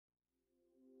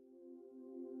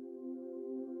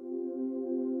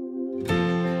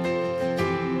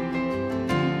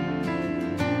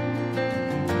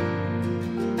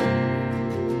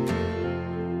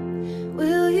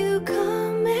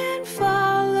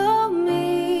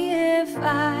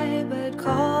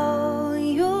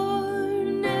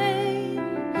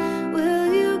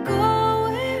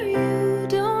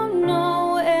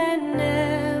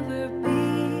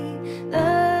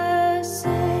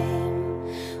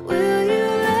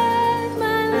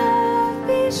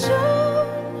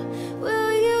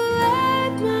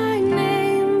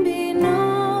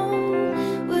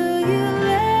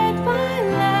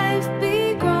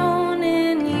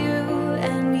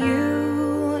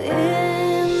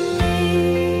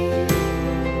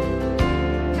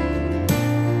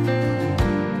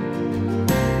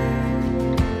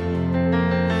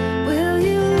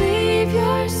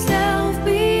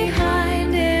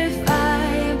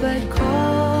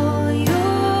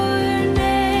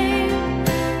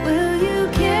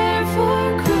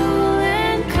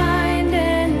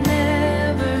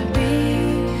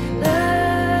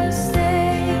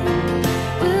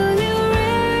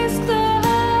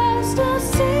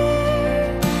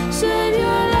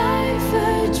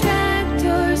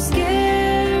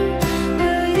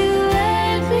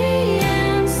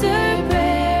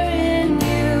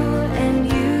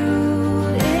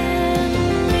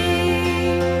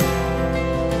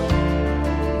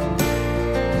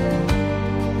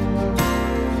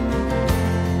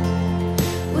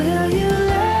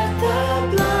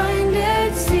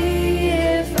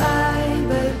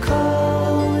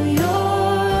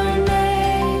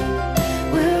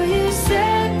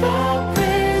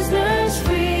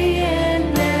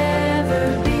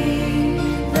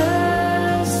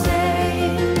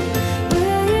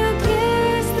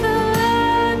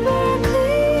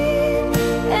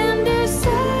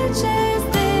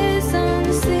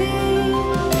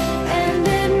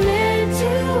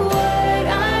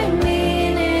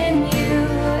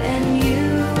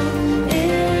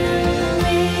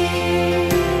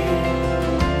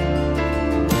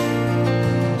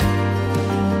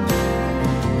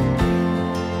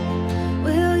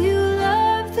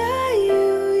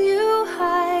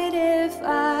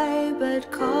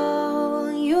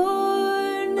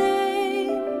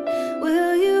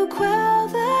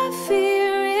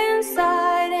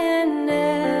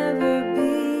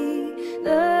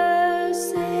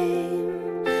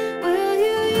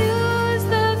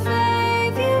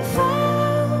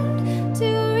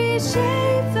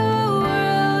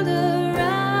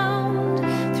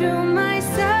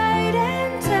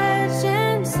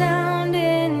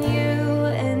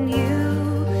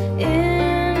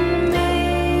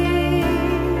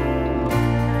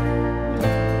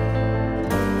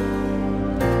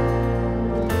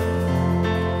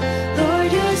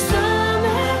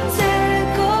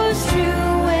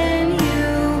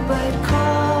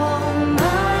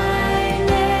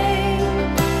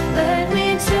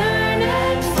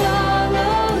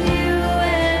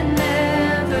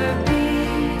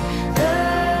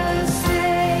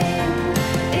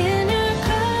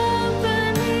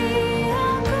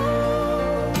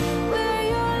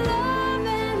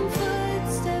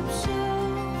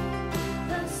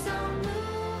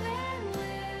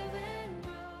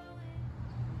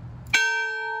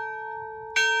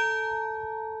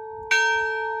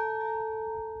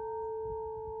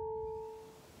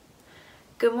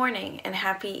Good morning and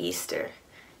happy Easter.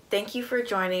 Thank you for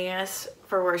joining us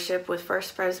for worship with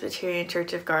First Presbyterian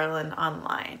Church of Garland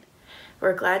online.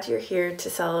 We're glad you're here to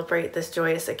celebrate this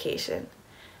joyous occasion.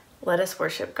 Let us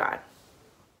worship God.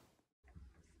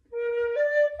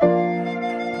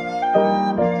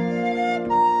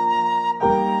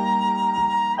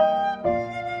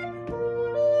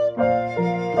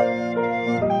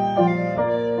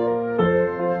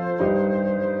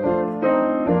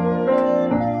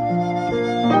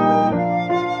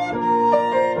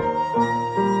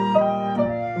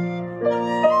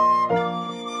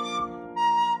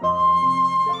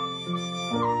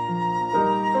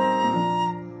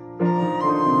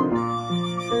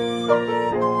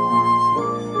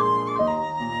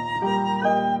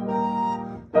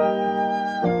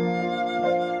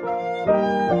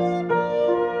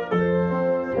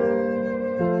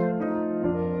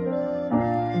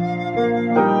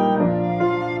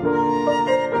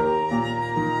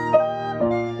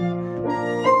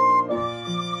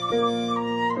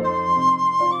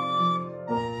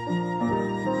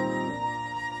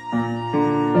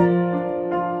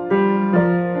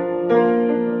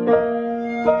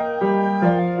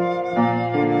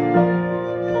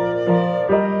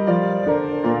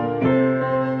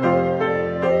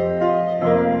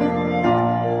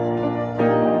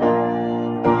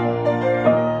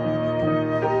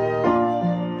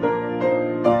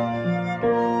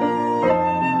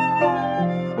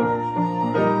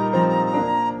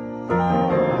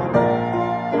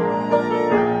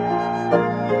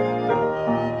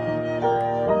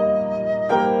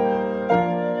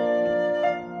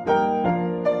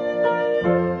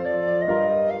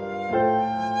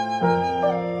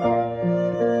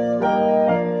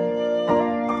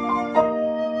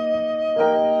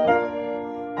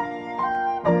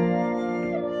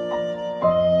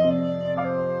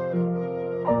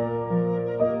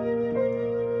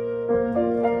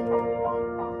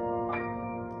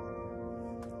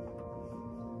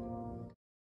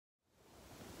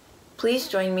 Please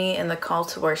join me in the call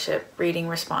to worship, reading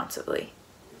responsibly.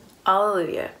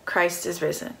 Alleluia, Christ is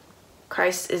risen.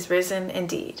 Christ is risen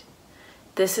indeed.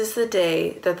 This is the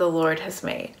day that the Lord has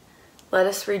made. Let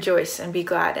us rejoice and be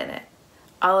glad in it.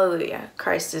 Alleluia,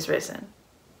 Christ is risen.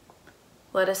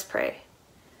 Let us pray.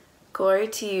 Glory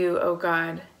to you, O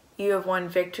God. You have won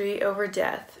victory over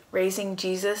death, raising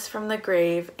Jesus from the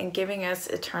grave and giving us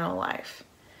eternal life.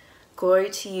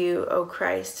 Glory to you, O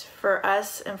Christ, for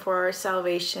us and for our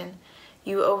salvation.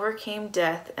 You overcame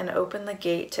death and opened the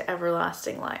gate to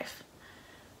everlasting life.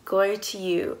 Glory to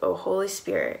you, O Holy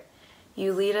Spirit.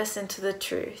 You lead us into the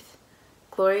truth.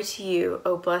 Glory to you,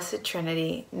 O Blessed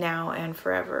Trinity, now and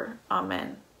forever.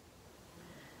 Amen.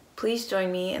 Please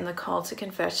join me in the call to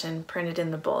confession printed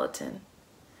in the bulletin.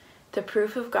 The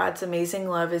proof of God's amazing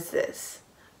love is this: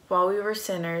 while we were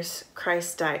sinners,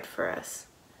 Christ died for us.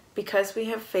 Because we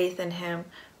have faith in him,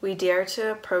 we dare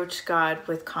to approach God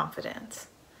with confidence.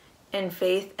 In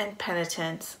faith and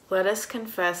penitence, let us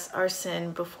confess our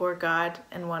sin before God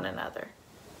and one another.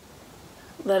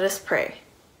 Let us pray.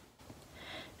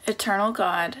 Eternal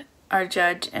God, our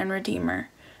Judge and Redeemer,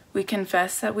 we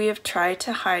confess that we have tried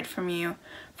to hide from you,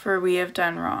 for we have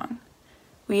done wrong.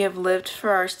 We have lived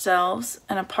for ourselves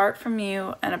and apart from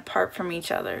you and apart from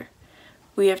each other.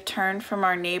 We have turned from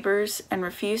our neighbors and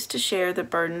refused to share the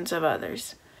burdens of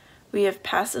others. We have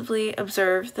passively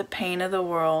observed the pain of the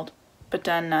world, but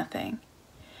done nothing.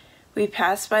 We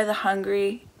pass by the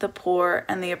hungry, the poor,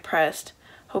 and the oppressed,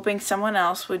 hoping someone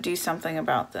else would do something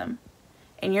about them.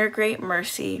 In your great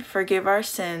mercy, forgive our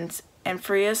sins and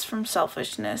free us from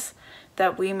selfishness,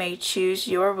 that we may choose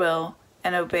your will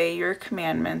and obey your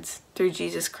commandments through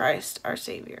Jesus Christ, our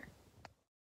Savior.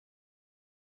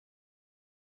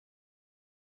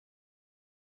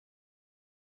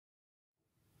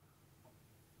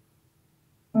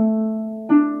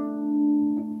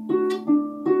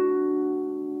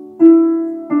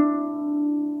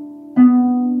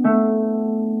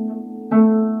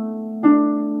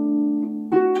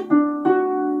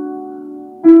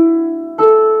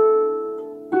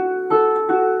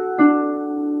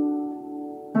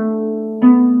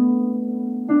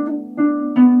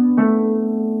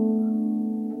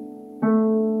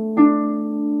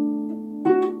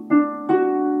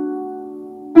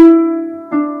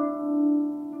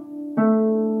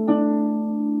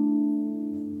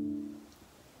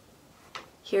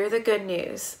 Hear the good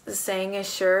news. The saying is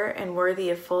sure and worthy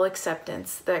of full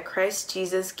acceptance that Christ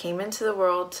Jesus came into the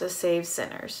world to save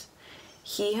sinners.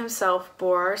 He himself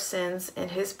bore our sins in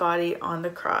his body on the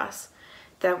cross,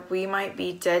 that we might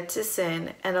be dead to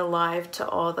sin and alive to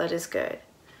all that is good.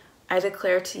 I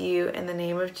declare to you, in the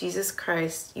name of Jesus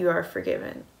Christ, you are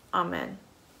forgiven. Amen.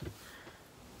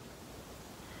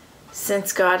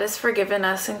 Since God has forgiven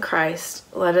us in Christ,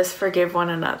 let us forgive one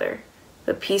another.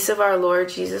 The peace of our Lord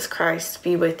Jesus Christ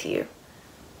be with you,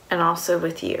 and also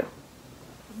with you.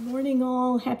 Good morning,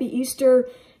 all. Happy Easter.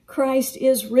 Christ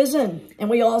is risen. And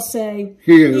we all say,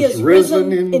 He is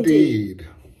risen indeed.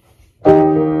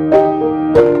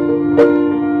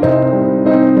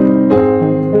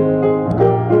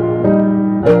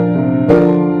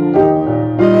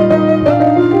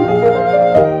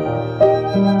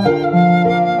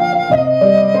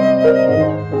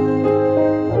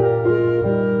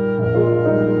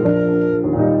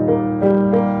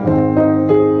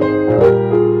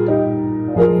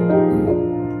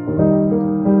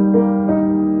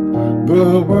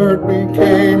 The Word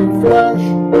became flesh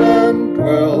and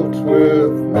dwelt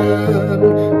with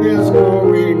men. His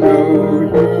glory no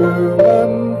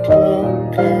human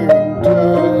tongue can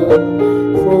tell.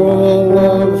 Full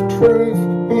of truth,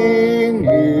 he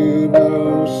knew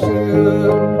no sin.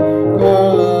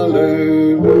 Hallelujah.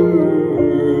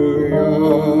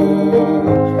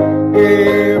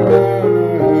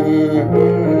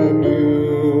 Emmanuel.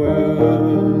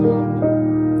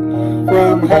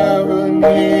 From heaven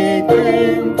he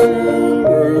came to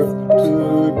earth to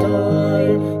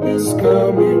die. His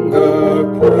coming the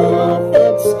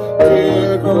prophets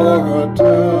did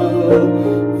foretell.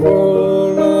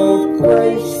 Full of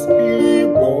grace he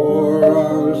bore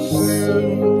our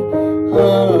sin.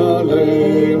 Hallelujah.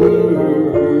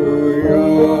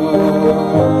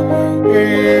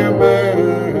 Emmanuel.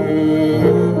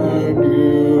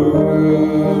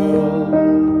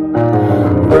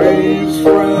 Raised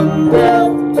from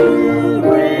death to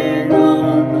reign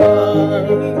on high,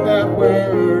 that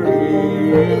where he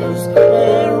is,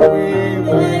 there we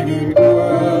may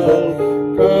dwell.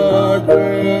 God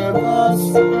with us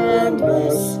and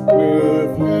us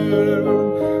with him.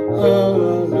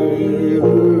 Hallelujah.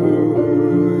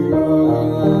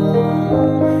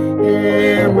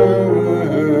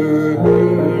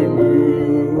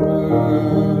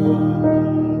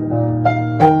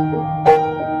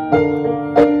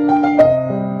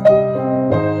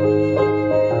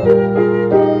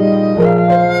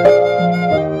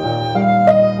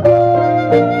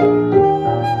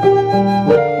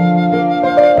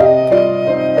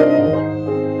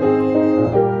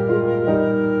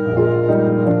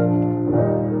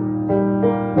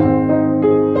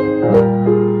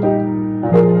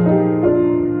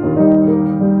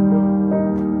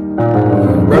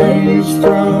 Raised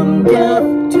from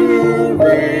death to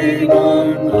reign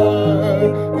on high,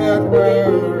 that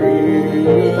where he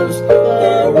is,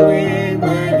 there we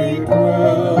may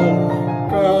dwell.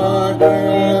 God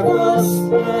with us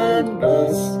and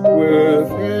us with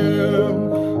him.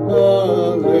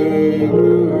 Hallelujah.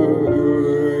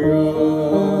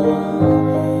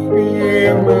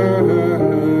 Emmanuel.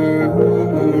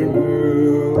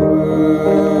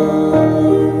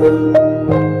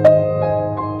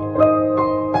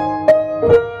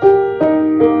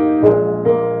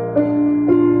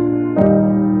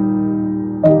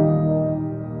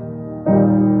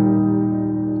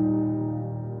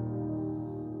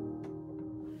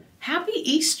 Happy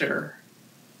Easter!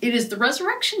 It is the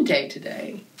Resurrection Day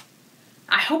today.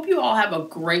 I hope you all have a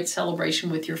great celebration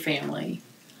with your family.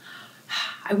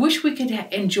 I wish we could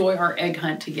enjoy our egg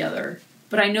hunt together,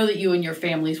 but I know that you and your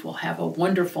families will have a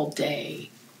wonderful day.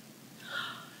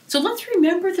 So let's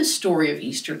remember the story of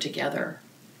Easter together.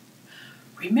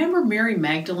 Remember Mary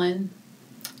Magdalene?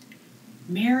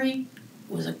 Mary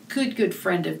was a good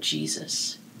friend of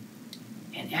Jesus.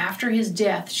 And after his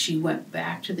death, she went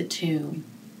back to the tomb.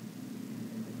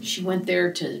 She went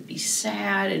there to be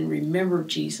sad and remember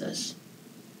Jesus.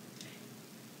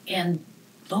 And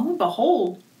lo and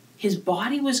behold, his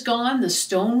body was gone, the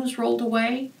stone was rolled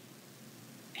away,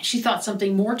 and she thought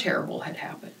something more terrible had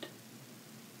happened.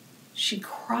 She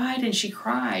cried and she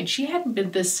cried. She hadn't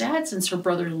been this sad since her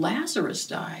brother Lazarus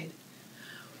died.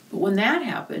 But when that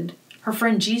happened, her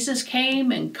friend Jesus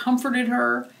came and comforted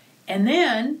her, and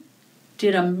then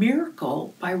did a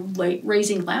miracle by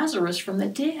raising Lazarus from the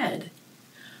dead.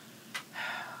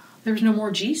 There was no more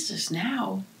Jesus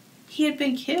now. He had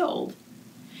been killed,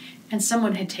 and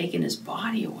someone had taken his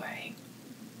body away.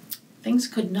 Things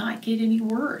could not get any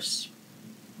worse.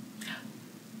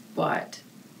 But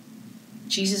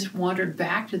Jesus wandered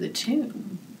back to the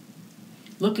tomb,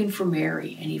 looking for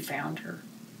Mary, and he found her.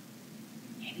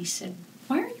 And he said,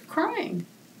 "Why are you crying?"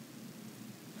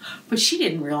 But she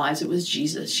didn't realize it was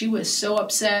Jesus. She was so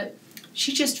upset.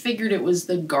 She just figured it was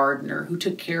the gardener who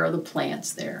took care of the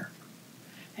plants there.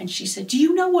 And she said, "Do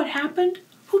you know what happened?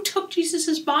 Who took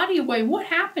Jesus' body away? What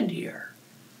happened here?"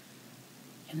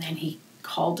 And then he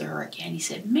called to her again. He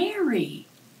said, "Mary,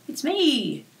 it's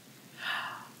me."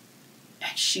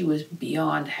 And she was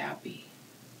beyond happy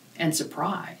and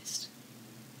surprised.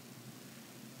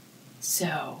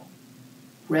 So,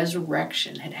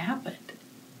 resurrection had happened.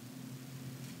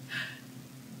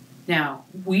 Now,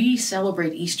 we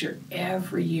celebrate Easter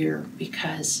every year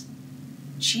because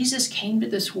Jesus came to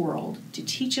this world to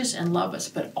teach us and love us,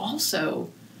 but also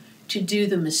to do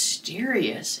the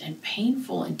mysterious and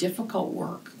painful and difficult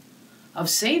work of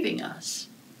saving us.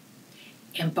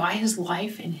 And by his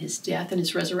life and his death and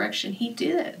his resurrection, he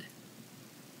did.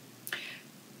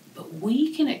 But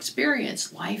we can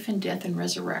experience life and death and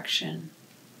resurrection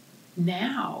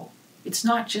now. It's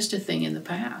not just a thing in the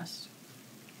past.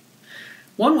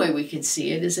 One way we can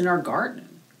see it is in our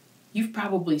garden. You've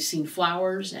probably seen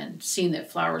flowers and seen that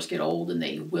flowers get old and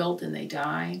they wilt and they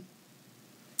die.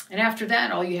 And after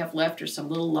that, all you have left are some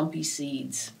little lumpy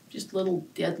seeds, just little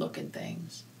dead-looking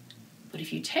things. But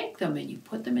if you take them and you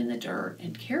put them in the dirt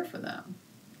and care for them,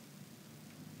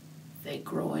 they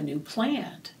grow a new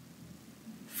plant.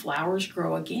 Flowers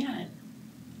grow again.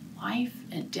 Life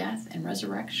and death and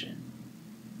resurrection.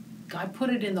 God put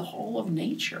it in the whole of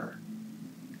nature.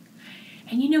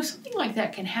 And you know, something like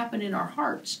that can happen in our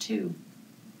hearts too.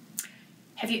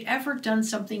 Have you ever done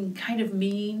something kind of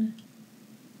mean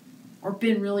or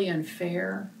been really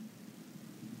unfair?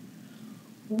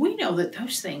 We know that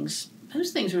those things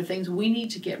are things we need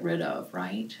to get rid of,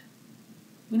 right?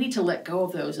 We need to let go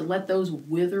of those and let those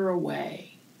wither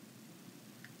away.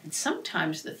 And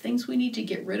sometimes the things we need to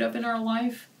get rid of in our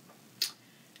life,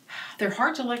 they're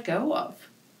hard to let go of.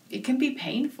 It can be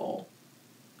painful.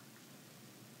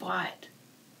 But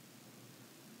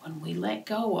when we let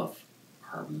go of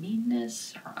our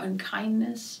meanness, our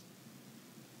unkindness,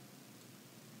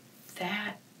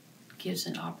 that gives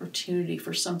an opportunity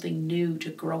for something new to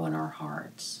grow in our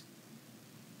hearts.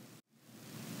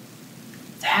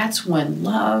 That's when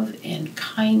love and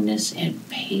kindness and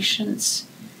patience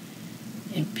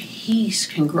and peace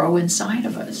can grow inside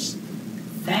of us.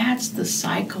 That's the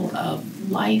cycle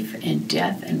of life and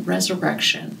death and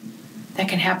resurrection that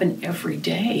can happen every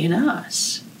day in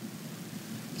us.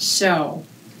 So,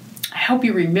 I hope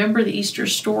you remember the Easter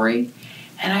story,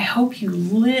 and I hope you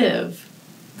live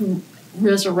the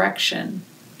resurrection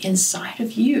inside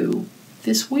of you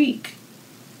this week.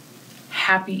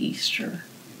 Happy Easter.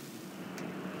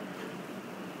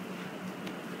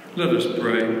 Let us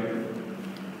pray.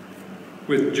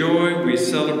 With joy we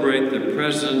celebrate the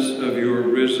presence of your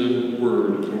risen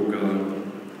word, O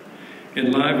God.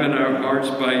 Enliven our hearts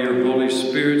by your Holy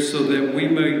Spirit so that we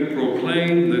may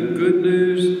proclaim the good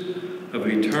news of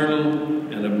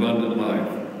eternal and abundant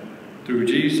life. Through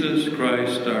Jesus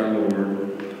Christ our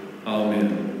Lord.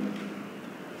 Amen.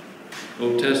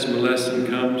 Old Testament lesson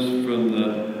comes from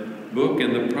the book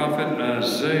and the prophet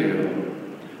Isaiah,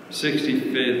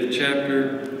 65th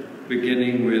chapter,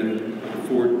 beginning with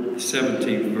the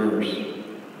 17th verse.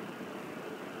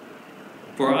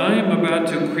 For I am about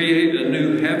to create a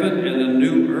new heaven and a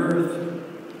new earth.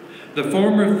 The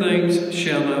former things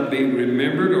shall not be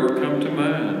remembered or come to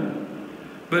mind.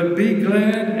 But be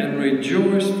glad and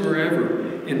rejoice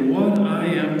forever in what I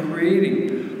am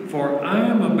creating. For I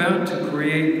am about to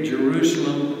create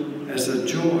Jerusalem as a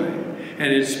joy,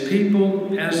 and its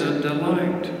people as a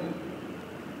delight.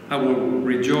 I will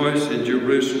rejoice in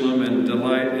Jerusalem and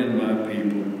delight in my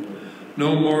people.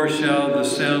 No more shall the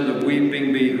sound of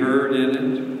weeping be heard in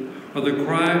it, or the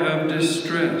cry of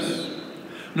distress.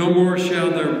 No more shall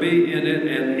there be in it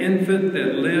an infant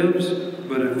that lives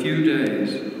but a few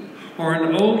days, or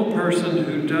an old person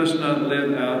who does not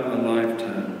live out a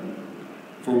lifetime.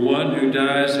 For one who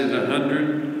dies at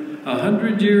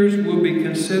 100 years will be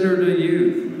considered a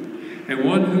youth, and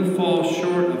one who falls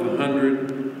short of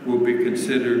 100 will be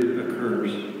considered a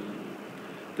curse.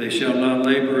 They shall not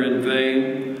labor in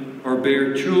vain, or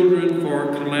bear children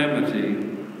for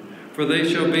calamity, for they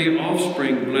shall be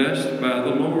offspring blessed by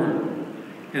the Lord,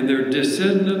 and their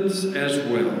descendants as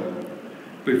well.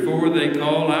 Before they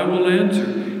call, I will answer,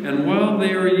 and while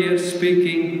they are yet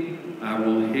speaking, I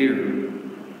will hear.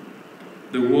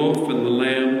 The wolf and the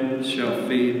lamb shall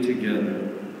feed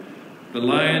together. The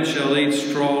lion shall eat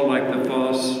straw like the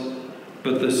fox,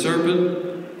 but the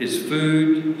serpent, his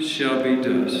food shall be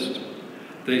dust.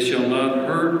 They shall not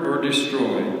hurt or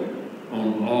destroy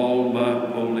on all my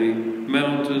holy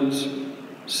mountains,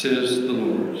 says the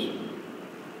Lord.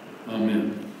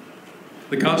 Amen.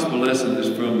 The gospel lesson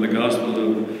is from the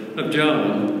Gospel of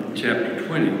John, chapter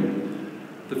 20.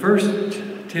 The first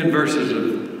 10 verses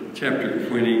of chapter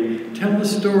 20 tell the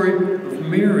story of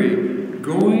Mary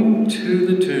going to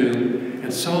the tomb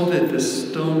and saw that the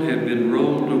stone had been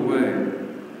rolled away.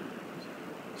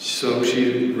 So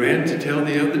she ran to tell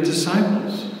the other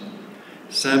disciples.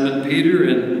 Simon Peter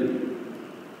and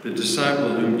the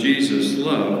disciple whom Jesus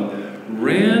loved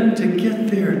ran to get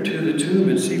there to the tomb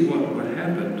and see what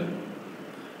happened.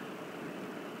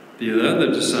 The other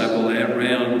disciple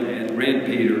ran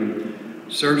Peter,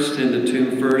 searched in the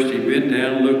tomb first. He bent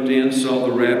down, looked in, saw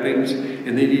the wrappings,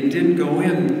 and then he didn't go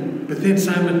in. But then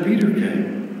Simon Peter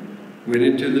came, went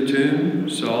into the tomb,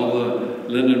 saw the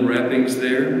linen wrappings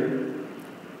there,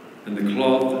 and the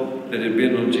cloth that had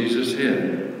been on Jesus'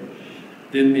 head.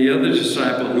 Then the other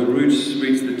disciple who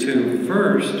reached the tomb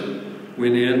first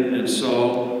went in and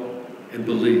saw and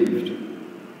believed.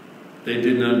 They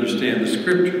didn't understand the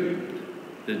scripture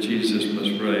that Jesus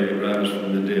must rise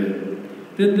from the dead.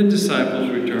 Then the disciples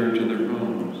returned to their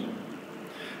homes.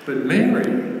 But Mary,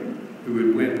 who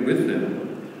had went with them,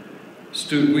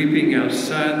 stood weeping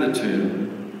outside the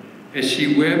tomb. As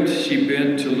she wept, she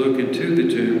bent to look into the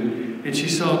tomb, and she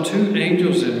saw two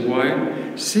angels in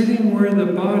white sitting where the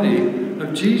body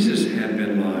of Jesus had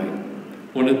been lying,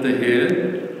 one at the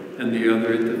head and the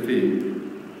other at the feet.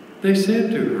 They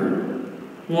said to her,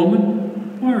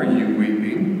 "Woman, why are you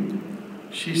weeping?"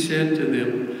 She said to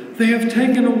them, "They have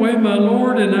taken away my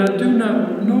Lord, and I do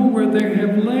not know where they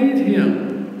have laid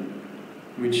him."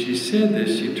 When she said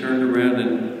this, she turned around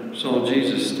and saw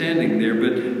Jesus standing there,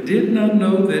 but did not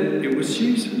know that it was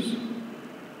Jesus.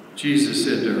 Jesus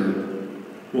said to her,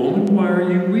 "Woman, why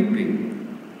are you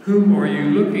weeping? Whom are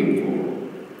you looking for?"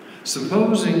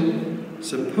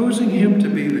 Supposing him to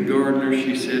be the gardener,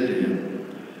 she said to him,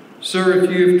 "Sir,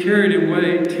 if you have carried him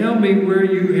away, tell me where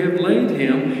you have laid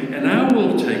him, and I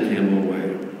will take him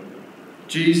away."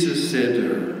 Jesus said to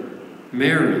her,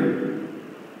 "Mary."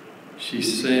 She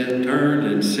turned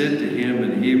and said to him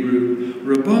in Hebrew,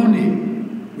 "Rabboni,"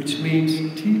 which means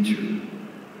teacher.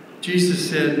 Jesus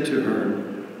said to her,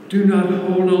 "Do not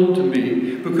hold on to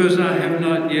me, because I have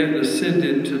not yet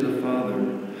ascended to the Father.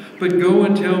 But go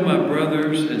and tell my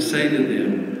brothers and say to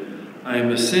them, I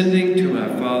am ascending to my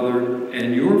Father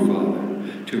and your Father,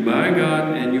 to my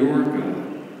God and your God."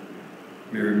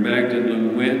 Mary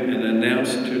Magdalene went and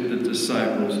announced to the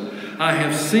disciples, "I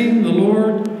have seen the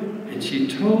Lord," and she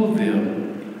told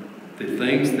them the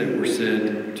things that were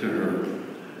said to her.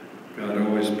 God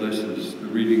always blesses the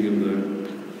reading of the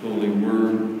Holy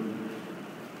Word,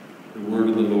 the Word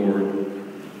of the Lord.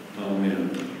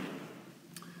 Amen.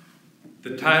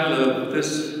 The title of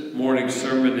this morning's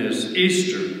sermon is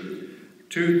Easter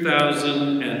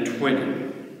 2020.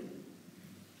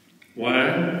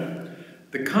 Why?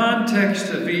 The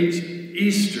context of each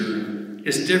Easter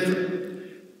is different.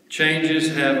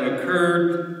 Changes have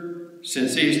occurred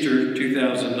since Easter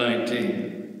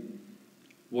 2019.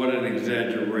 What an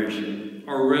exaggeration,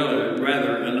 or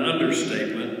rather an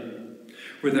understatement.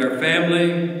 With our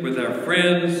family, with our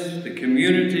friends, the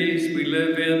communities we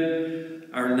live in,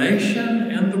 our nation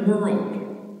and the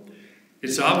world.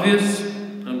 It's obvious,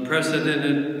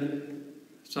 unprecedented,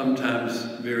 sometimes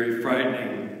very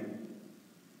frightening.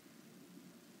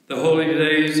 The holy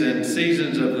days and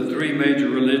seasons of the three major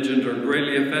religions are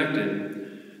greatly affected.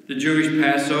 The Jewish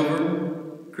Passover,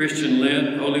 Christian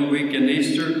Lent, Holy Week, and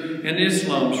Easter, and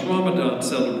Islam's Ramadan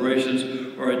celebrations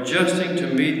are adjusting to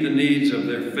meet the needs of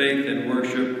their faith and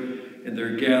worship, and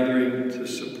they're gathering to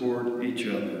support each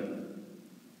other.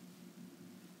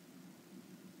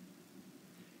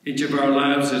 Each of our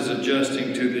lives is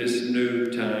adjusting to this new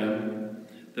time.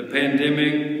 The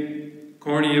pandemic,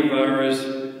 coronavirus,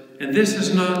 and this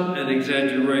is not an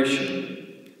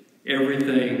exaggeration.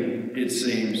 Everything, it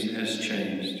seems, has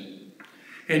changed.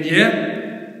 And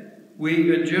yet, we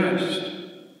adjust.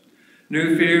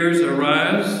 New fears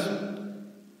arise.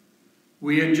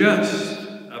 We adjust,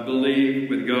 I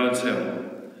believe, with God's help.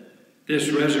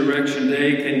 This Resurrection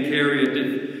Day can carry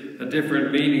a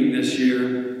different meaning this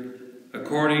year,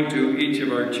 according to each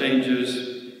of our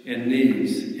changes and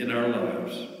needs in our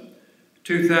lives.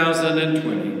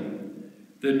 2020,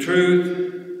 the truth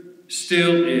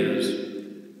still is,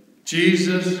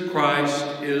 Jesus Christ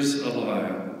is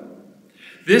alive.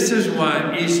 This is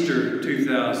why Easter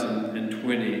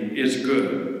 2020 is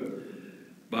good.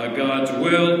 By God's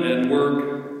will and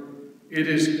work, it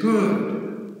is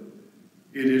good.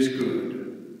 It is good.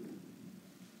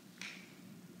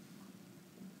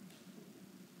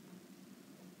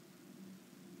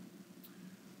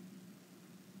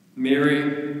 Mary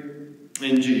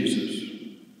and Jesus.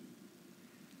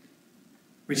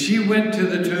 When she went to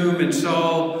the tomb and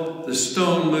saw the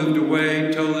stone moved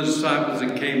away, told the disciples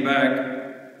and came back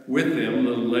with them a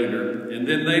little later, and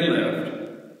then they left.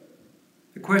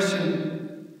 The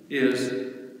question is,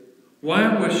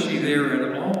 why was she there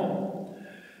at all?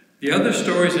 The other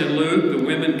stories in Luke, the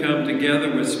women come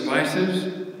together with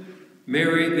spices.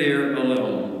 Mary there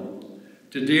alone.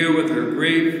 to deal with her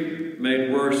grief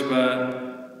made worse by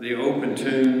the open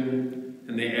tomb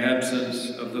and the absence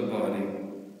of the body.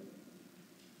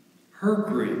 Her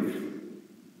grief.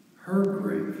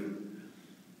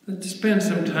 Let's spend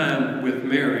some time with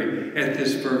Mary at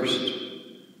this first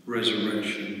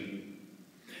resurrection.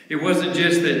 It wasn't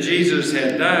just that Jesus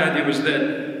had died, it was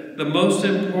that the most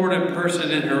important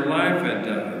person in her life had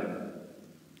died.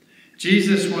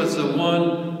 Jesus was the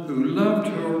one who loved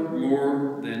her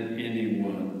more than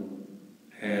anyone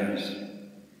has.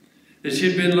 That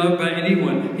she had been loved by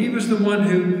anyone. He was the one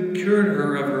who cured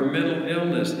her of her mental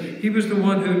illness. He was the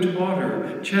one who taught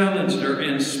her, challenged her,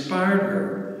 inspired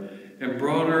her, and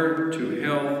brought her to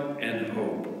health and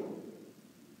hope.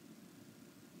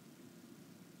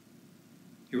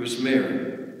 It was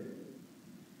Mary.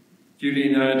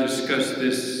 Judy and I discussed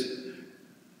this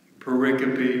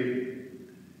pericope,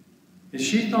 and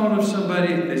she thought of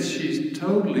somebody that she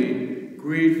totally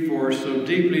grieved for so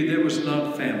deeply that was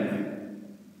not family.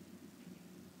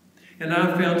 And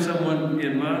I found someone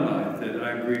in my life that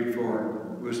I grieved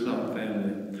for who was not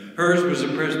family. Hers was a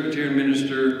Presbyterian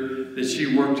minister that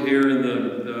she worked here in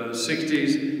the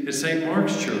 60s at St.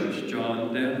 Mark's Church,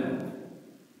 John Danhoff.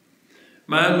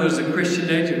 Mine was a Christian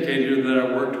educator that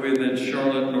I worked with in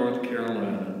Charlotte, North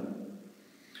Carolina.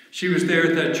 She was there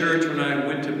at that church when I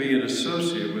went to be an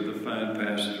associate with a fine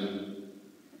pastor.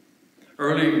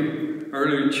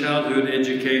 Early childhood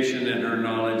education and her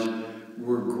knowledge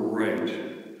were great.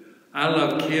 I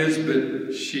love kids,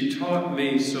 but she taught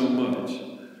me so much.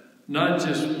 Not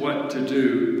just what to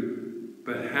do,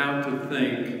 but how to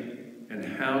think and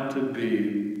how to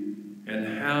be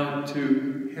and how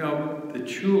to help the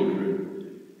children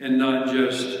and not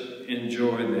just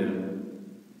enjoy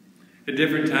them. At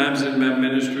different times in my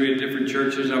ministry, at different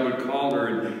churches, I would call her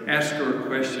and ask her a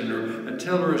question or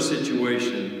tell her a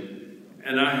situation.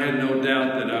 And I had no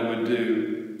doubt that I would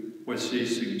do what she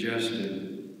suggested.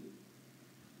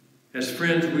 As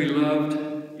friends, we loved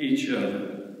each other.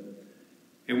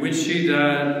 And when she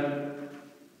died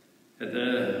at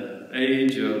the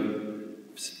age of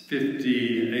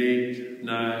 58,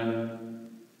 9,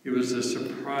 it was a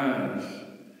surprise.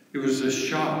 It was a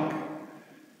shock.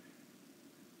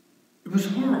 It was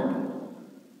horrible.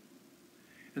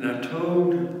 And I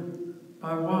told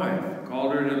my wife,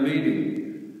 called her in a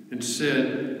meeting, and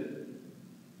said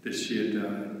that she had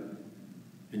died.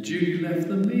 And Judy left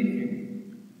the meeting.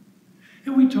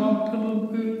 And we talked a little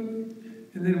bit.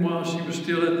 And then while she was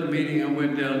still at the meeting, I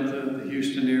went down to the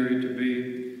Houston area to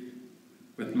be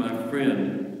with my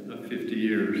friend of 50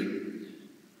 years,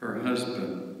 her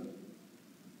husband.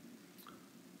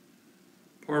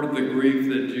 Part of the grief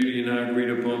that Judy and I agreed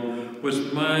upon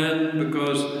was mine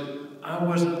because I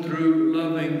wasn't through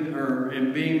loving her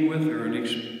and being with her and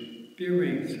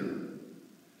experiencing her,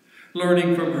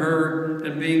 learning from her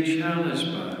and being challenged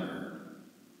by her.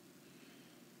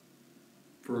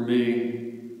 For me,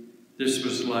 this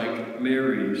was like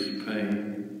Mary's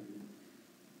pain.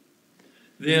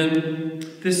 Then,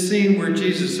 this scene where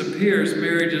Jesus appears,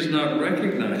 Mary does not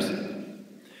recognize him.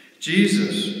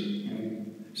 Jesus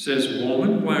says,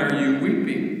 "Woman, why are you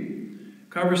weeping?"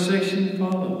 Conversation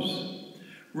follows.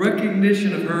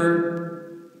 Recognition of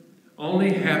her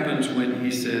only happens when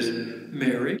he says,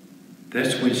 "Mary."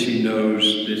 That's when she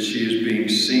knows that she is being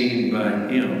seen by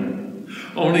him.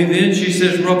 Only then she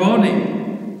says, "Rabboni."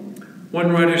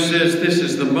 One writer says this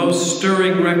is the most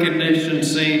stirring recognition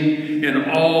scene in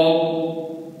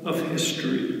all of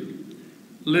history,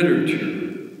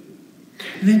 literature.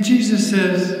 And then Jesus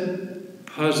says,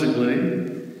 puzzlingly,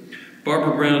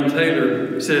 Barbara Brown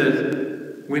Taylor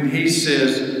said, when he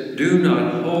says, "Do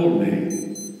not hold me,"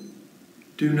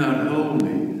 do not hold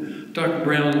me. Dr.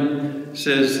 Brown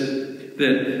says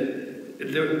that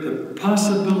the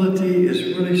possibility is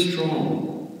really strong.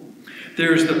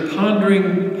 There's the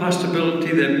pondering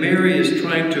possibility that Mary is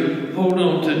trying to hold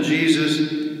on to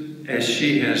Jesus as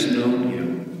she has known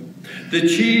him. The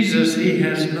Jesus he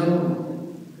has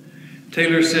known.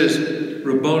 Taylor says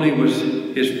Rabboni was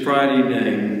his Friday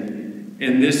name,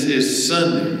 and this is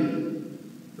Sunday,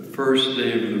 the first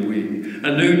day of the week.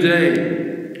 A new day,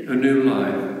 a new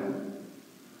life.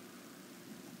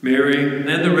 Mary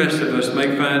and the rest of us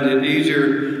may find it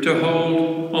easier to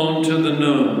hold on to the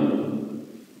known,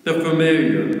 the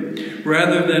familiar,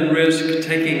 rather than risk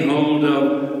taking hold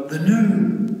of the new.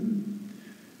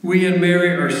 We and Mary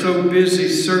are so busy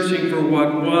searching for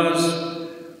what was,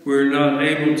 we're not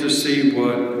able to see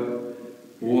what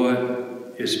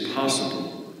is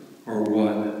possible or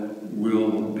what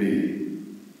will be.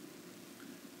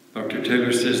 Dr.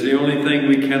 Taylor says the only thing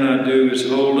we cannot do is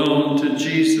hold on to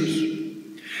Jesus.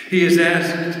 He has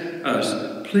asked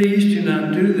us, please do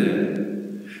not do that.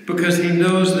 because he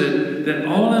knows that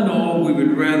all in all we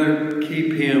would rather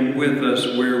keep him with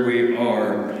us where we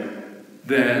are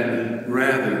than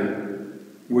rather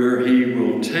where he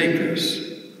will take us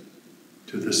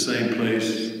to the same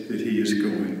place that he is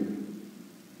going.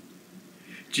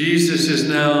 Jesus is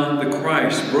now the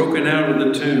Christ, broken out of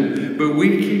the tomb, but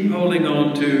we keep holding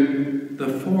on to the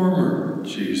former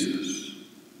Jesus.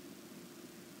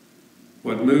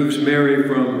 What moves Mary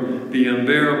from the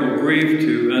unbearable grief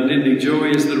to unending joy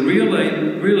is the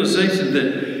realization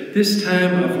that this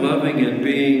time of loving and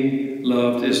being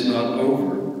loved is not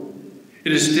over.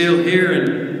 It is still here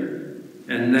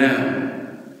and now,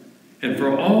 and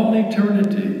for all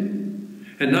eternity.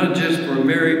 And not just for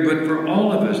Mary, but for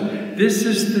all of us. This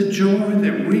is the joy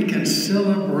that we can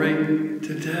celebrate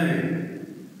today.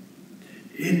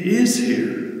 It is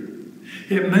here.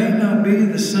 It may not be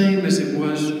the same as it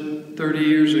was 30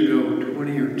 years ago,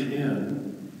 20 or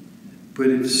 10, but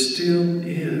it still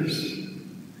is.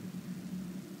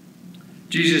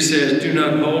 Jesus says, "Do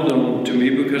not hold on to me,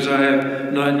 because I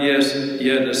have not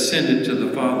yet ascended to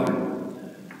the Father.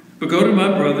 But go to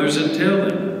my brothers and tell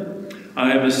them,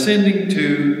 I am ascending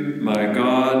to my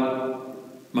God,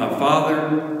 my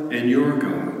Father, and your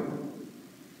God.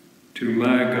 To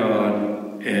my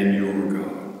God and your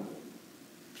God."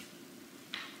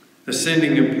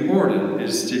 Ascending important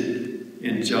is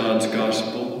in John's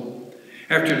Gospel.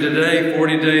 After today,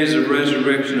 40 days of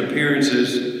resurrection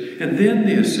appearances, and then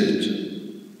the ascension.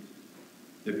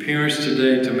 The appearance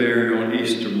today to Mary on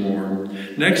Easter morn.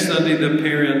 Next Sunday, the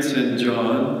appearance in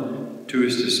John to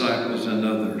his disciples and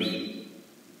others.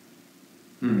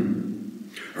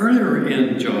 Earlier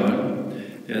in John,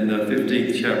 in the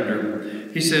 15th chapter,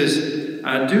 he says,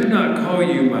 "I do not call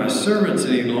you my servants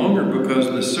any longer, because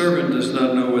the servant does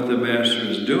not know what the master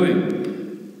is doing.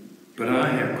 But I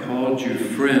have called you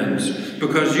friends,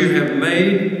 because I have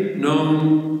made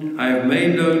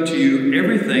known to you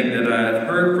everything that I have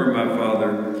heard from my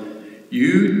Father.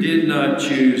 You did not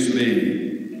choose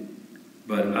me,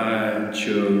 but I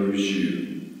chose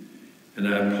you. And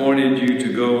I appointed you to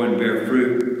go and bear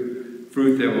fruit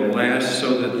that will last,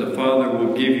 so that the Father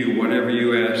will give you whatever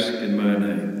you ask in my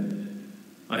name.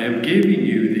 I am giving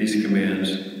you these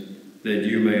commands, that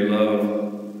you may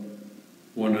love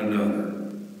one another."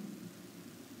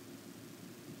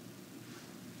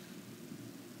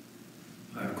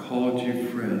 I've called you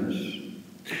friends.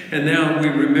 And now we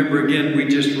remember again, we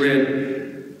just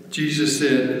read, Jesus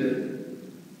said,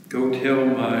 "Go tell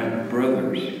my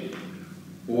brothers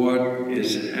what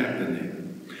is happening.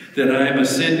 That I am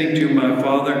ascending to my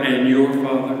Father and your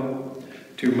Father,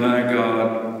 to my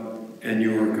God and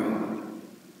your God."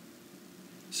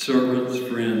 Servants,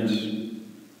 friends,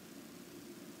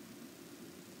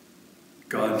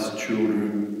 God's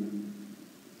children,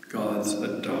 God's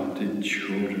adopted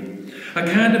children. A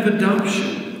kind of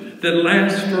adoption that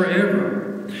lasts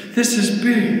forever. This is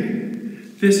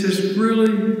big. This is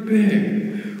really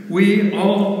big. We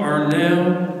all are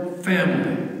now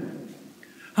family.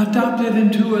 Adopted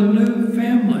into a new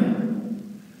family.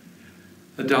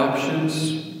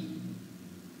 Adoptions,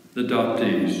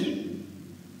 adoptees.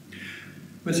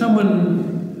 When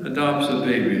someone adopts a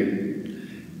baby,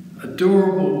 a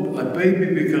baby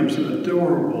becomes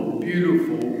adorable,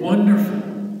 beautiful, wonderful,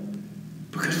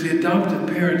 because the adopted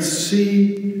parents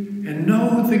see and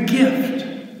know the gift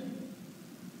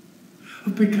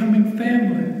of becoming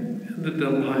family and the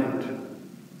delight.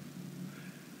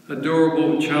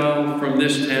 Adorable child from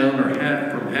this town or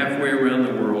from halfway around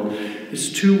the world. It's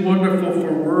too wonderful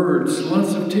for words.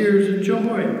 Lots of tears of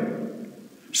joy.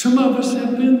 Some of us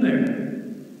have been there.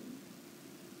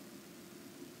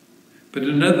 But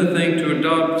another thing to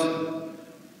adopt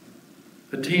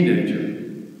a teenager.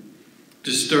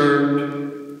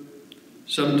 Disturbed,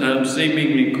 sometimes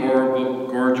seemingly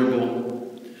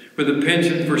incorrigible, with a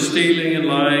penchant for stealing and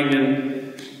lying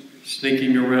and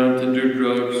sneaking around to do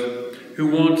drugs, who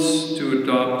wants to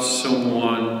adopt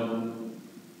someone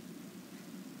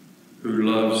who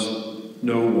loves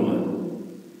no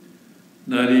one,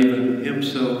 not even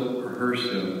himself or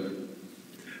herself,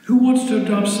 who wants to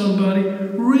adopt somebody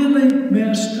really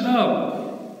messed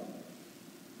up.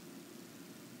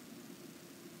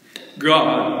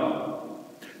 God,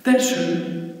 that's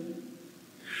who.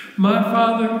 My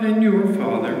Father and your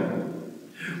Father.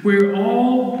 We're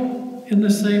all in the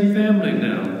same family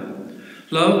now.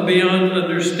 Loved beyond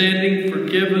understanding,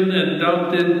 forgiven, and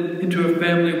adopted into a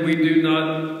family we do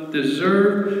not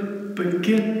deserve, but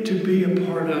get to be a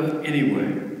part of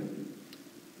anyway.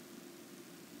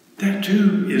 That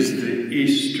too is the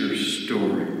Easter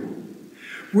story.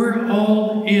 We're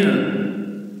all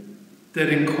in that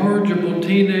incorrigible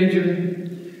teenager,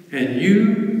 and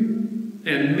you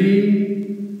and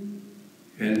me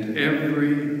and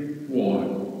every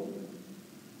one.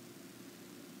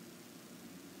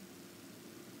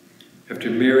 After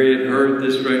Mary had heard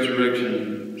this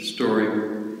resurrection story,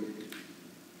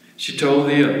 she told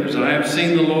the others, "I have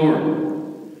seen the Lord."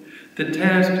 The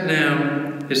task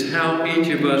now is how each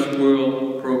of us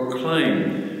will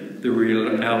proclaim the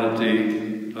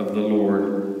reality of the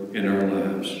Lord in our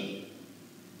lives.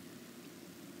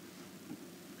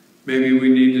 Maybe we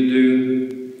need to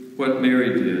do what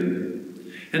Mary did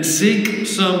and seek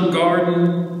some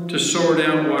garden to sort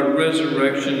out what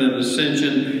resurrection and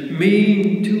ascension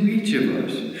mean to each of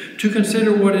us, to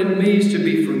consider what it means to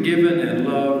be forgiven and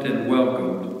loved and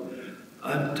welcomed,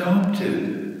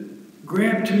 adopted,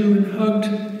 grabbed to and hugged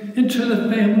into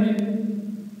the family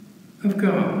of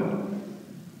God.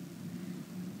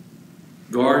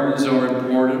 Gardens are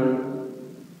important,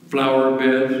 flower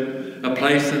beds, a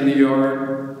place in the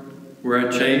yard where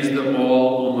I change the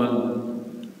oil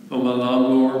on my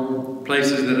lawnmower,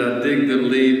 places that I dig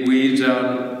the weeds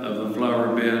out of the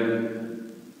flower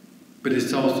bed. But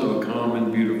it's also a calm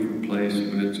and beautiful place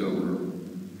when it's over.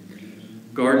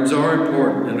 Gardens are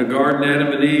important. In a garden,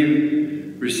 Adam and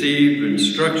Eve received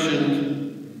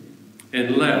instruction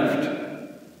and left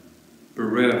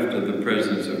bereft of the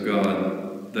presence of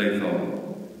God, they thought.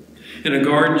 In a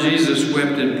garden, Jesus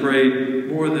wept and prayed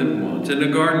more than once. In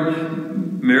a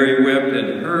garden, Mary wept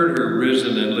and heard her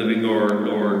risen and living Lord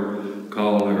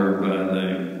call her by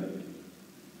name.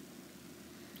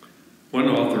 One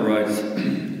author writes,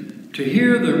 "To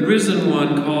hear the risen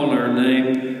one call our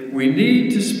name, we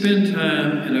need to spend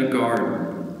time in a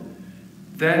garden.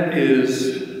 That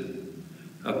is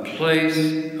a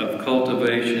place of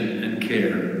cultivation and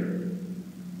care,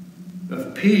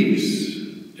 of peace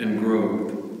and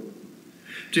growth.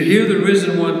 To hear the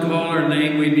risen one call our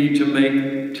name, we need to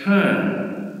make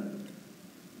time,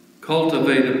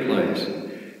 cultivate a place,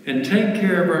 and take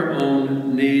care of our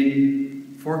own need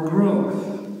for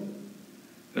growth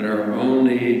and our own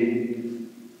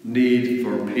need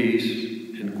for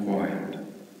peace and quiet.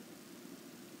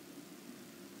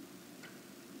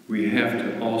 We have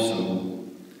to also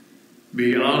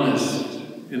be honest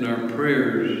in our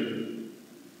prayers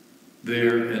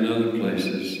there and other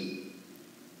places,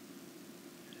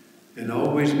 and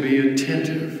always be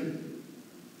attentive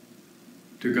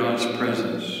to God's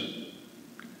presence,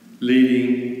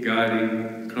 leading,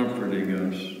 guiding, comforting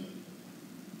us.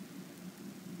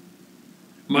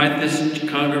 Might this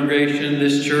congregation,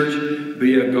 this church,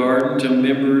 be a garden to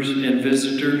members and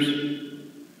visitors?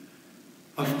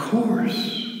 Of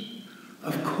course,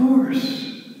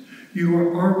 you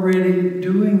are already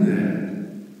doing that,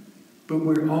 but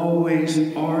we always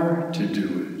are to do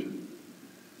it.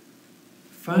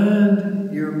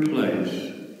 Find your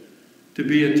place to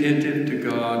be attentive to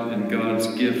God and God's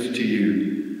gifts to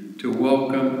you, to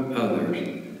welcome others,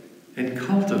 and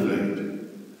cultivate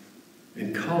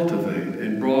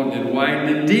and broaden and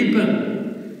widen and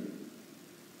deepen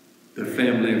the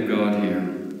family of God here.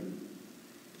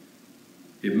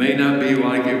 It may not be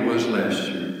like it was last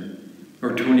year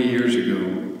or 20 years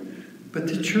ago, but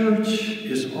the church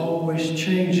is always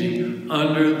changing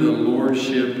under the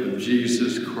lordship of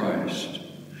Jesus Christ,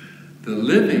 the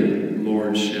living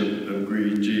lordship of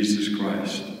Jesus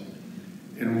Christ,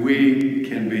 and we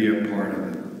can be a part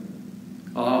of it.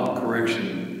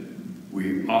 Correction,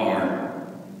 we are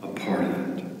a part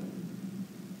of it.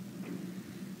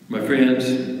 My friends,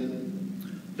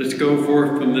 let's go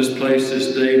forth from this place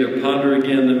this day to ponder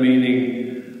again the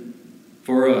meaning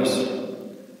for us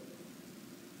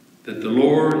that the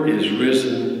Lord is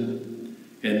risen,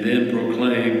 and then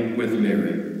proclaim with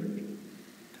Mary,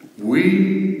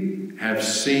 we have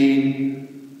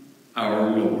seen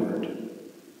our Lord.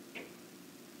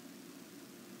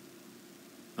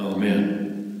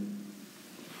 Amen.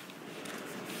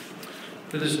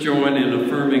 Let us join in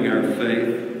affirming our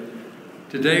faith.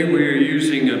 Today we are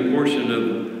using a portion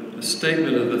of a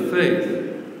statement of the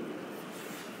faith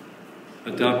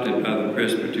adopted by the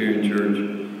Presbyterian Church,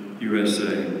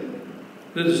 USA.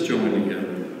 Let us join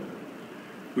together.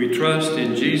 We trust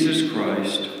in Jesus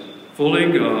Christ,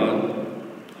 fully God.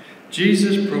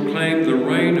 Jesus proclaimed the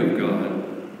reign of God,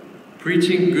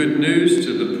 preaching good news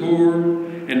to the poor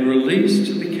and release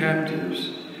to the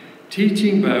captives,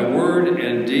 teaching by word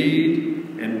and deed,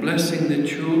 and blessing the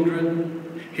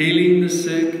children, healing the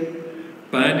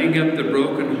sick, binding up the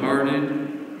brokenhearted,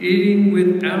 eating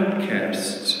with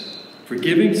outcasts,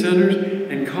 forgiving sinners,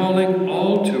 and calling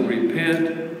all to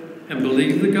repent and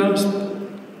believe the gospel.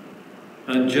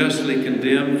 Unjustly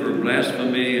condemned for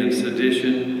blasphemy and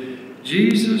sedition,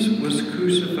 Jesus was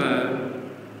crucified,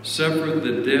 suffered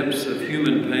the depths of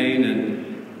human pain,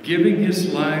 and giving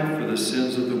his life for the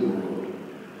sins of the world.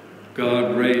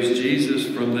 God raised Jesus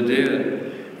from the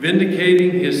dead,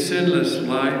 vindicating his sinless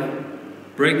life,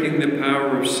 breaking the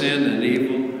power of sin and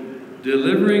evil,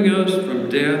 delivering us from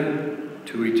death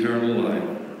to eternal life.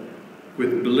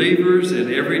 With believers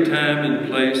in every time and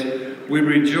place, we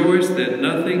rejoice that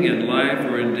nothing in life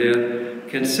or in death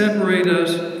can separate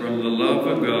us from the love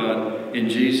of God in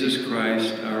Jesus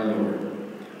Christ our Lord.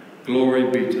 Glory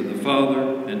be to the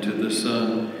Father, and to the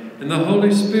Son, and the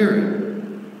Holy Spirit.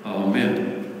 Amen.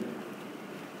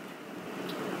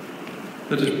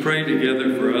 Let us pray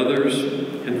together for others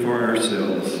and for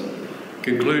ourselves,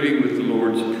 concluding with the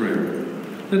Lord's Prayer.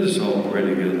 Let us all pray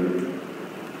together.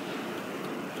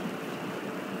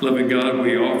 Loving God,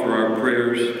 we offer our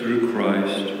prayers through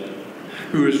Christ,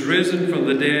 who is risen from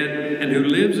the dead and who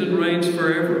lives and reigns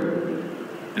forever,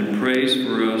 and prays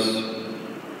for us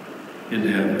in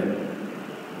heaven.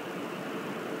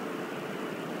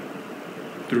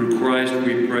 Through Christ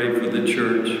we pray for the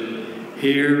church,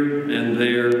 here and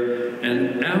there,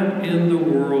 and out in the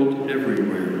world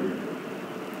everywhere.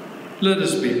 Let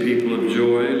us be people of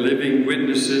joy, living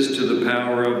witnesses to the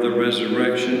power of the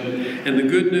resurrection and the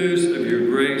good news of your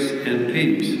grace and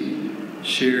peace,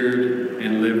 shared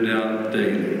and lived out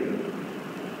daily.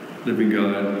 Living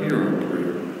God, hear our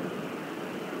prayer.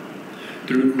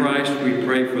 Through Christ we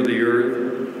pray for the earth.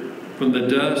 From the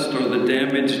dust or the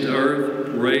damaged earth,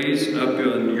 raise up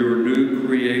your new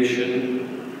creation,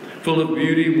 full of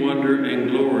beauty, wonder, and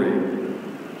glory.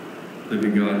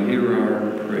 Living God, hear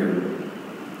our prayer.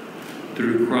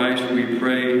 Through Christ we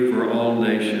pray for all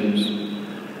nations.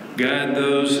 Guide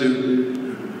those who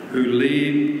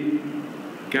lead.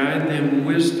 Guide them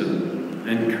wisdom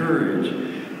and courage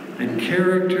and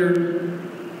character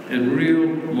and real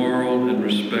moral and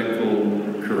respectful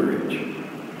courage.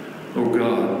 O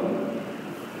God,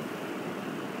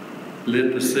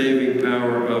 let the saving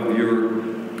power of your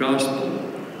gospel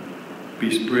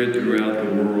be spread throughout the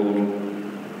world,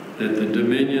 that the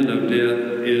dominion of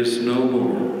death is no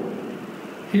more.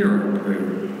 Hear our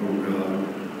prayer, O God.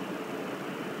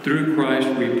 Through Christ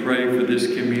we pray for this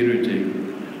community,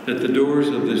 that the doors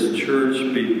of this church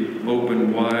be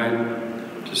open wide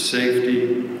to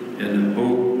safety and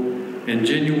hope and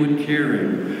genuine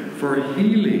caring, for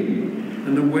healing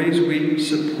and the ways we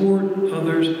support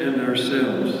others and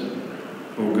ourselves.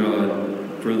 O God,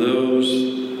 for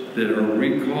those that are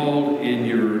recalled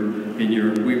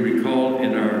we recall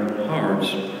in our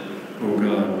hearts, O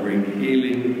God, bring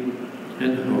healing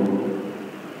and hope.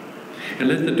 And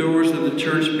let the doors of the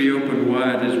church be open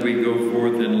wide as we go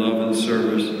forth in love and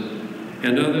service,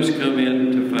 and others come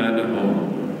in to find a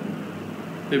home.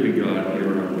 Living God,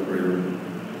 hear our prayer.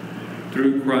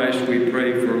 Through Christ we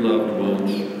pray for loved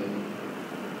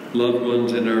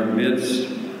ones in our midst,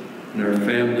 in our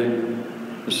family,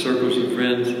 the circles of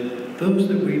friends, those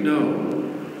that we know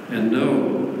and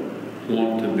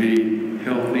want to be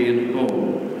healthy and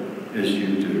whole as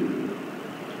you do.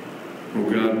 Oh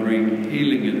God, bring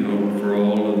healing and hope for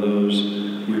all of those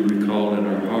we recall in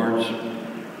our hearts,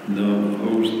 and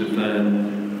those that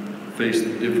face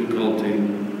the difficulties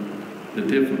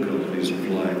of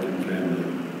life and family.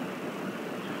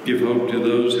 Give hope to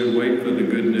those who wait for the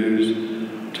good news,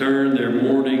 turn their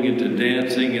mourning into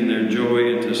dancing and their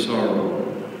joy into sorrow.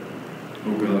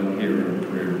 Oh God, hear our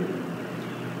prayer.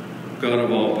 God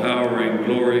of all power and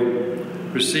glory,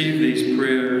 receive these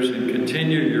prayers and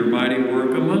continue your mighty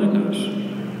work among us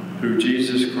through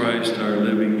Jesus Christ, our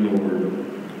living Lord.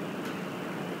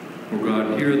 Oh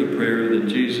God, hear the prayer that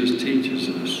Jesus teaches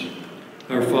us.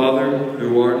 Our Father,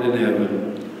 who art in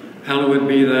heaven, hallowed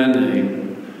be thy name.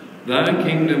 Thy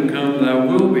kingdom come, thy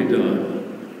will be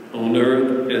done, on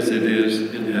earth as it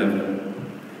is in heaven.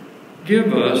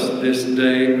 Give us this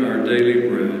day our daily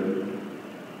bread,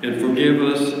 and forgive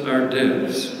us our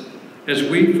debts, as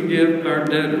we forgive our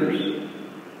debtors.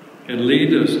 And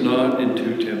lead us not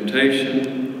into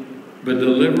temptation, but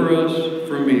deliver us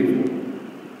from evil.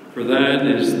 For thine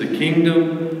is the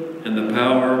kingdom, and the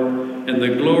power, and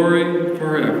the glory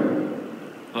forever.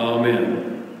 Amen.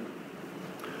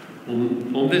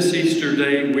 On this Easter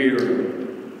day, we are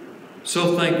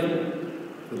so thankful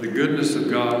for the goodness of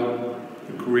God,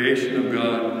 the creation of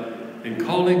God, and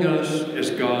calling us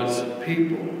as God's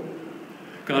people.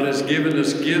 God has given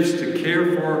us gifts to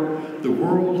care for the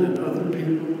world and other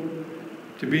people,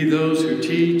 to be those who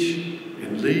teach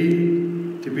and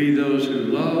lead, to be those who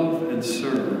love and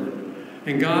serve.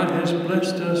 And God has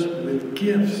blessed us with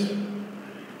gifts,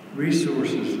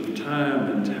 resources of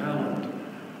time and talent.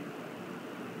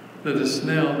 Let us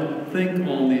now think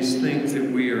on these things that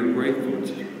we are grateful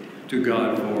to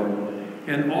God for,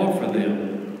 and offer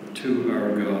them to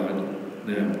our God.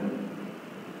 now.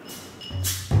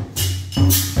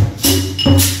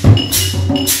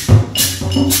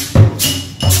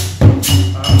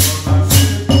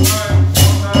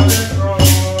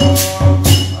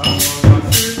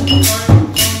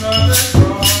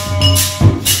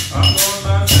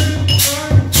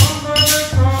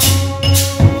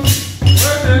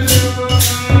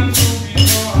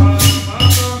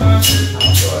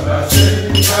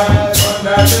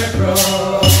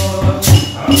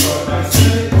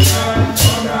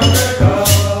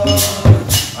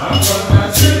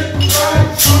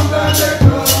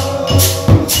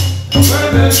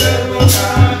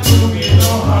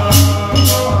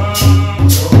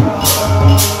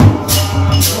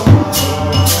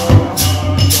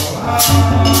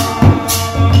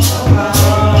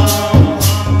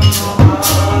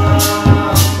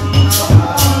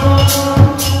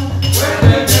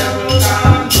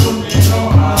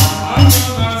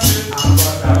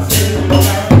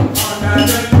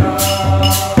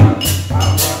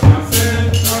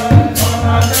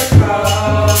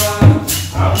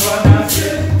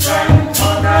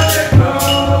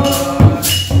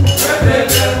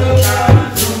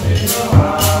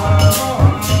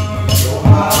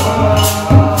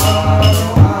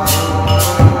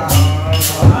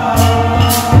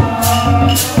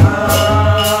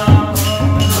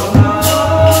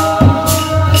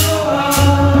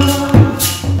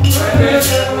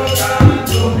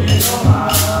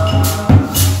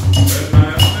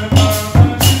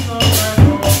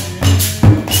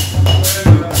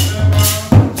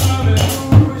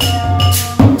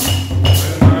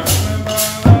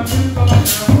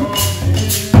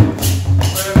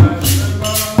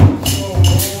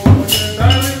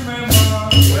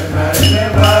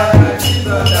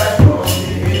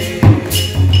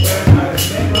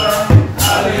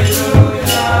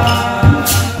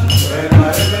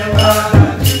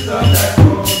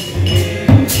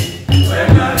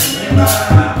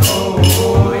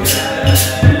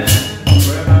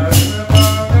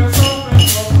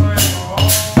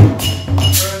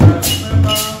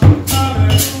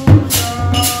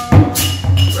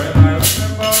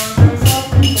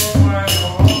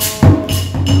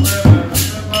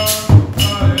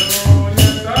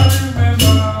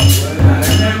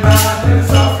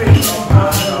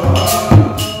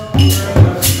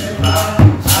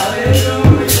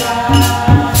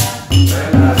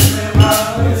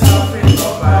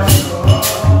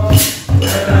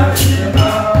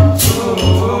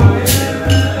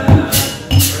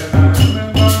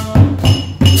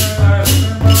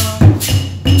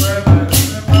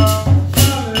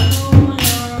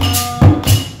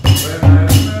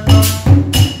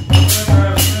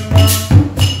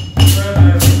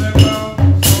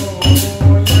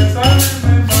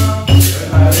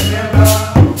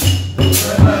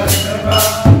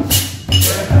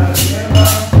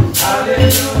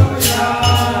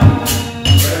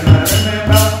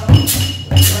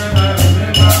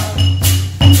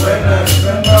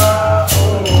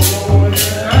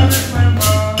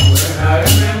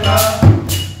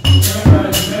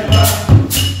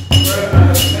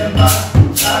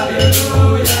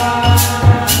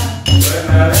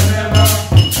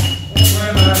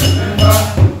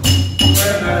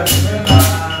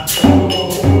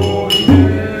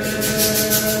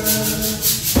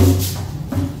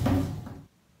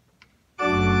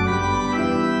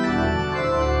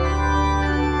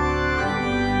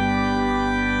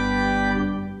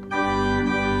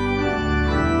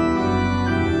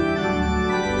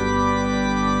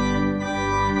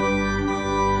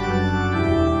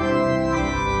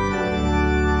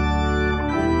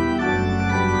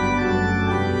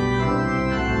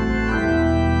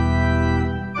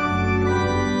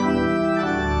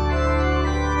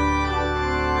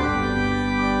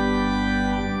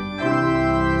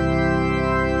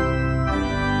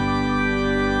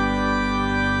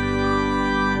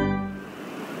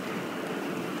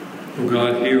 Oh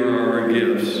God, here are our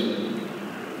gifts.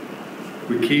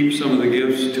 We keep some of the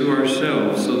gifts to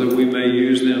ourselves so that we may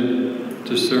use them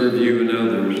to serve you and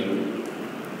others.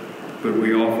 But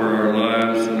we offer our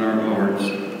lives and our hearts,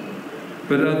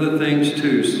 but other things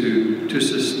too, to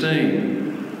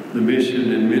sustain the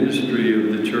mission and ministry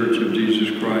of the Church of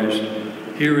Jesus Christ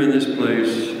here in this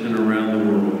place and around the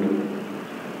world.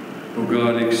 Oh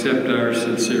God, accept our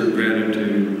sincere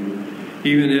gratitude,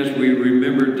 even as we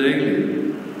remember daily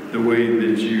the way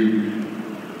that you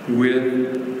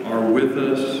are with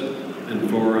us and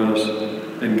for us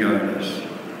and guide us.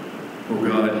 Oh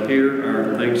God, hear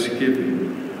our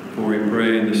thanksgiving, for we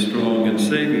pray in the strong and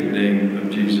saving name of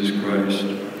Jesus Christ.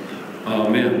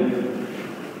 Amen.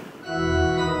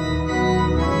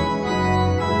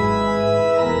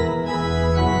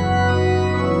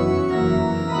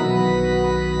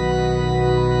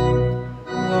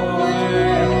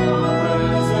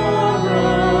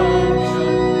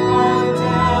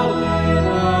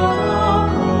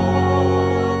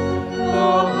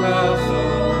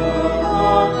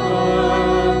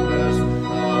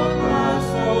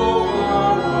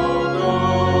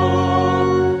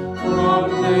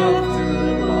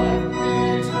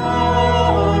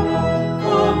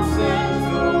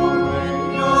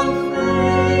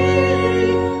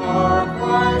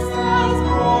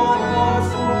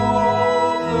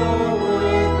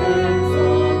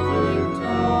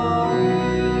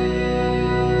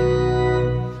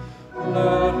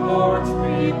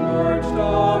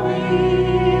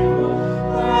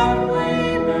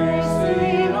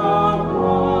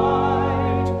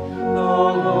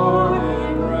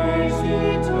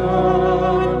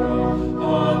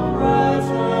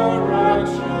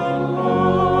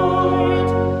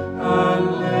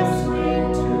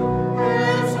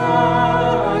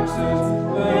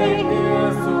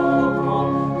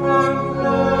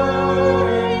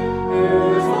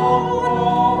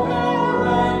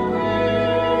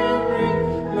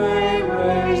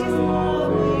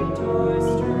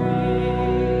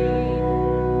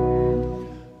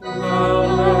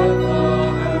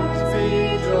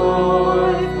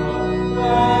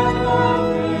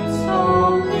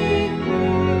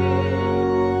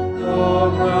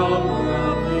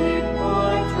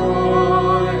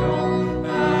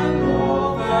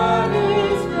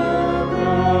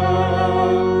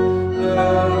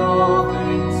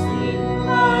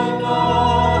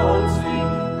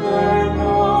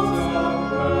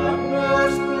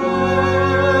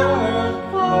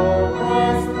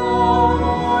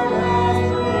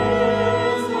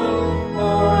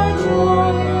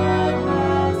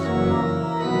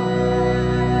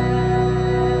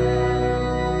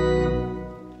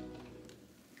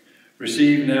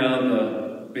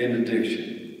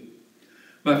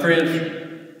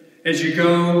 as you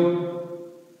go,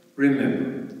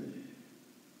 remember,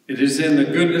 it is in the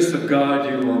goodness of God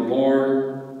you are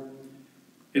born.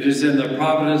 It is in the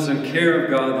providence and care of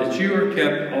God that you are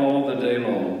kept all the day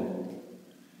long.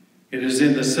 It is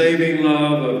in the saving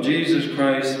love of Jesus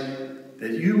Christ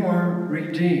that you are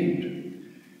redeemed.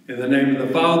 In the name of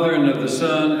the Father, and of the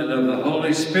Son, and of the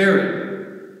Holy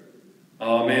Spirit.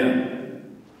 Amen.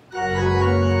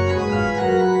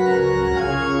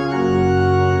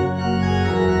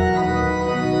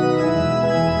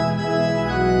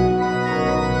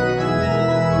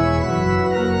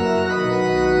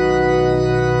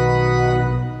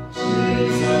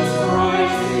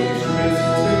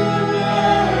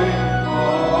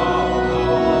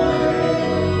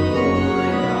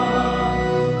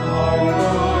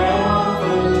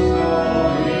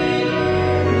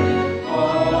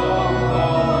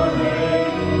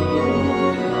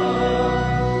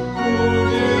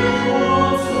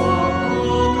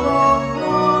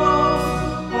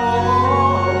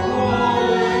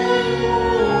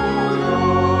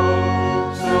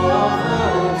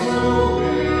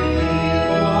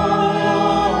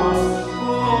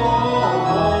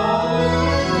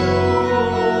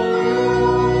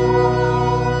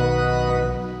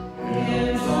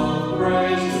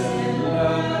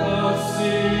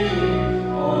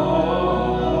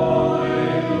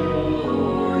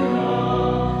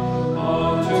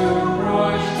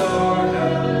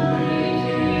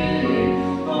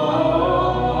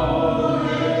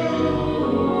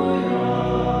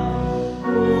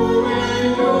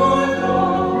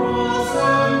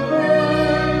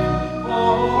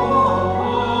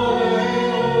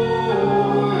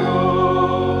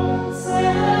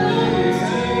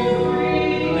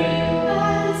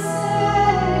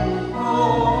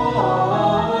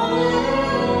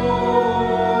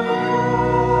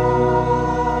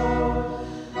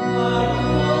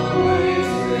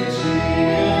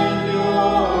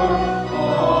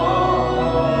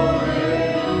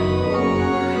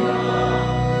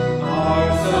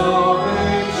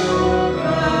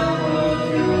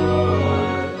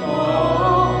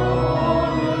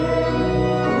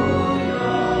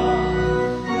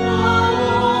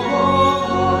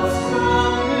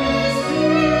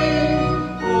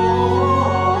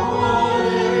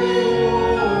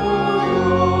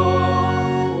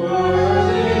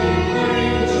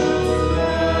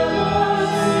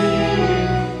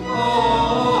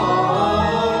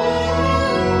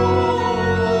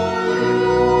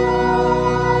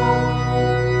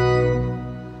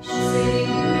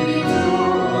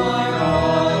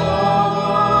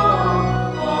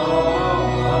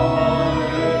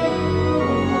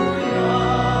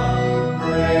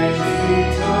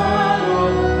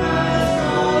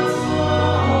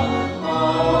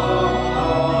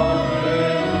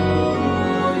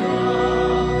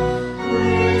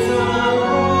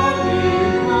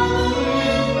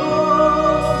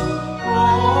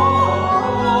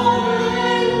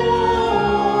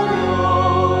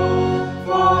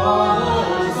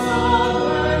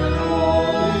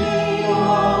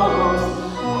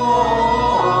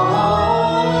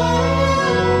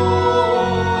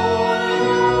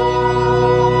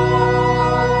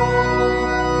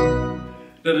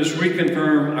 Let us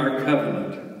reconfirm our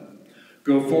covenant.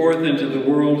 Go forth into the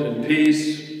world in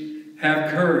peace.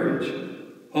 Have courage.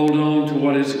 Hold on to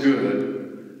what is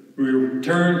good.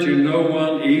 Return to no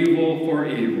one evil for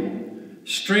evil.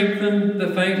 Strengthen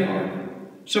the faint-hearted.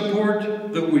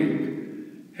 Support the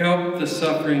weak. Help the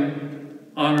suffering.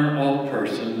 Honor all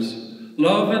persons.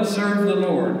 Love and serve the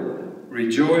Lord,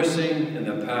 rejoicing in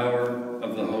the power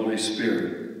of the Holy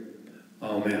Spirit.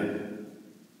 Amen.